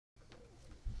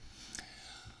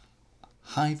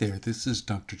Hi there, this is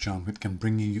Dr. John Whitcomb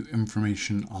bringing you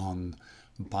information on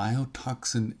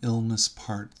Biotoxin Illness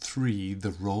Part III,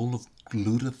 the role of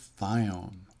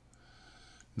glutathione.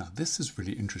 Now this is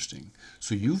really interesting.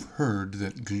 So you've heard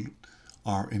that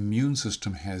our immune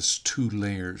system has two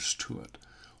layers to it.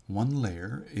 One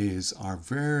layer is our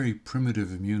very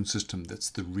primitive immune system that's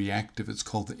the reactive, it's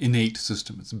called the innate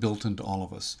system. It's built into all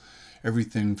of us.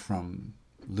 Everything from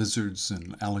lizards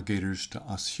and alligators to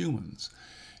us humans.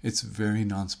 It's very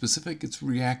nonspecific, it's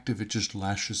reactive, it just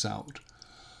lashes out.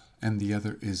 And the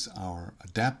other is our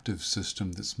adaptive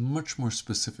system that's much more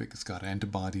specific. It's got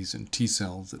antibodies and T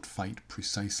cells that fight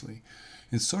precisely.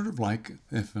 It's sort of like,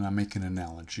 if I make an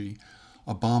analogy,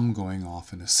 a bomb going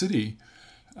off in a city,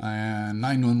 and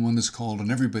 911 is called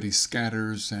and everybody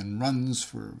scatters and runs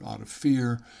out of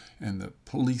fear, and the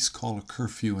police call a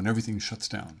curfew and everything shuts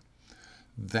down.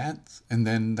 And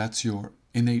then that's your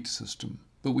innate system.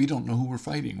 But we don't know who we're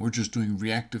fighting. We're just doing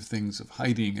reactive things of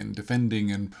hiding and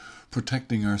defending and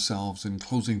protecting ourselves and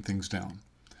closing things down.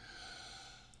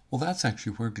 Well, that's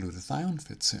actually where glutathione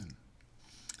fits in.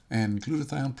 And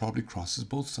glutathione probably crosses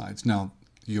both sides. Now,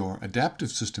 your adaptive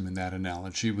system in that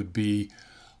analogy would be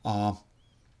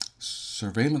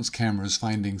surveillance cameras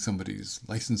finding somebody's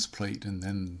license plate and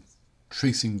then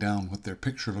tracing down what their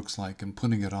picture looks like and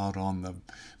putting it out on the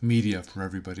media for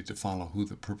everybody to follow who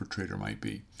the perpetrator might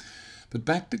be. But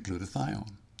back to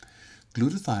glutathione.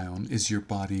 Glutathione is your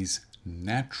body's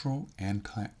natural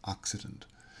antioxidant.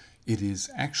 It is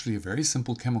actually a very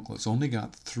simple chemical. It's only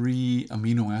got 3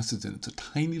 amino acids in it. It's a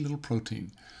tiny little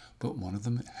protein, but one of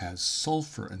them has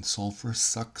sulfur, and sulfur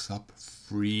sucks up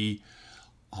free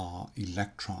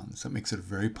electrons. That makes it a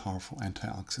very powerful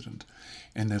antioxidant.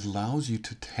 And it allows you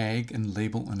to tag and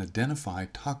label and identify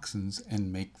toxins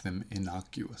and make them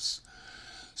innocuous.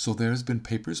 So there's been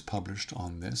papers published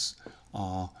on this,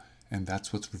 and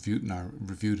that's what's reviewed in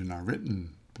our written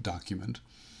document,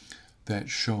 that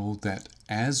show that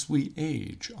as we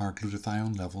age, our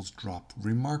glutathione levels drop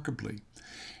remarkably.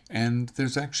 And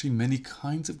there's actually many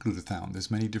kinds of glutathione.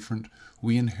 There's many different,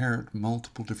 we inherit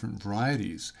multiple different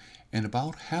varieties, and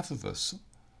about half of us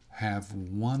have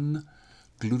one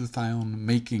glutathione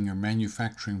making or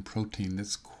manufacturing protein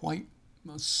that's quite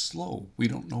slow. We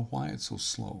don't know why it's so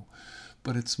slow,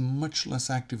 but it's much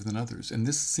less active than others, and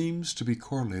this seems to be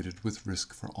correlated with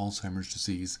risk for Alzheimer's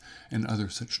disease and other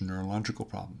such neurological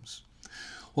problems.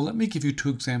 Well, let me give you 2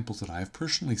 examples that I have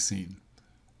personally seen.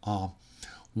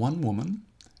 One woman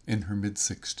in her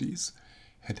mid-60s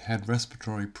had had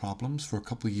respiratory problems for a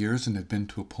couple of years and had been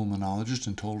to a pulmonologist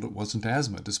and told it wasn't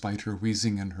asthma, despite her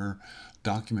wheezing and her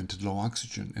documented low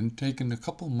oxygen, and taken a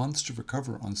couple months to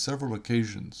recover on several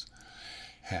occasions.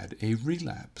 Had a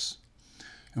relapse.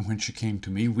 And when she came to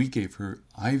me, we gave her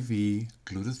IV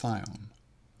glutathione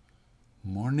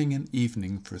morning and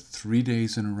evening for 3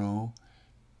 days in a row,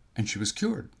 and she was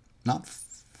cured. Not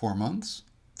 4 months,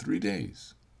 3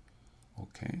 days.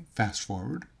 Okay, fast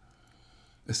forward.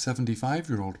 A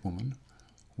 75-year-old woman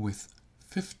with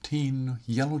 15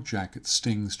 yellow jacket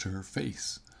stings to her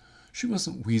face. She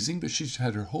wasn't wheezing, but she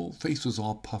had her whole face was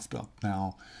all puffed up.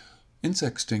 Now,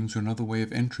 insect stings are another way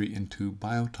of entry into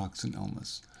biotoxin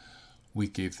illness. We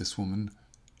gave this woman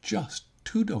just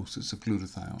 2 doses of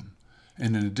glutathione,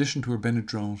 and in addition to her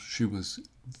Benadryl, she was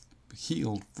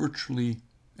healed virtually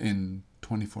in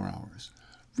 24 hours.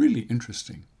 Really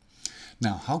interesting.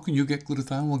 Now, how can you get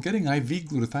glutathione? Well, getting IV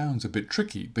glutathione is a bit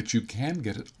tricky, but you can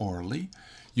get it orally.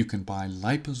 You can buy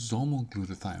liposomal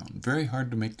glutathione. Very hard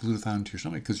to make glutathione to your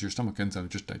stomach because your stomach ends up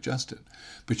just digest it.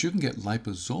 But you can get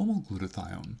liposomal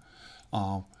glutathione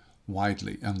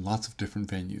widely in lots of different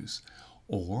venues.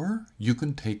 Or you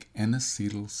can take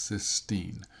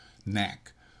N-acetylcysteine,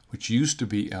 NAC, which used to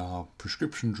be a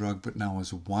prescription drug but now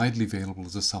is widely available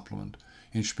as a supplement.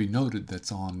 And it should be noted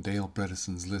that's on Dale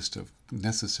Bredesen's list of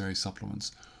necessary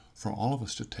supplements for all of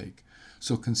us to take.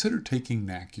 So consider taking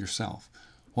NAC yourself.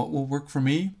 What will work for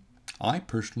me? I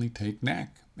personally take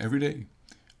NAC every day.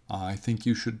 I think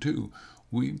you should too.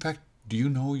 In fact, do you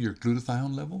know your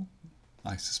glutathione level?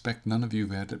 I suspect none of you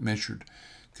have had it measured.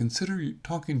 Consider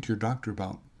talking to your doctor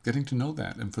about getting to know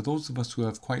that. And for those of us who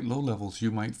have quite low levels,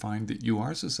 you might find that you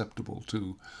are susceptible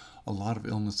to a lot of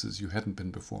illnesses you hadn't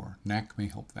been before. NAC may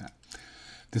help that.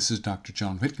 This is Dr.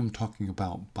 John Whitcomb talking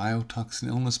about Biotoxin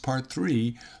Illness Part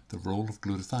III, the role of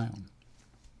glutathione.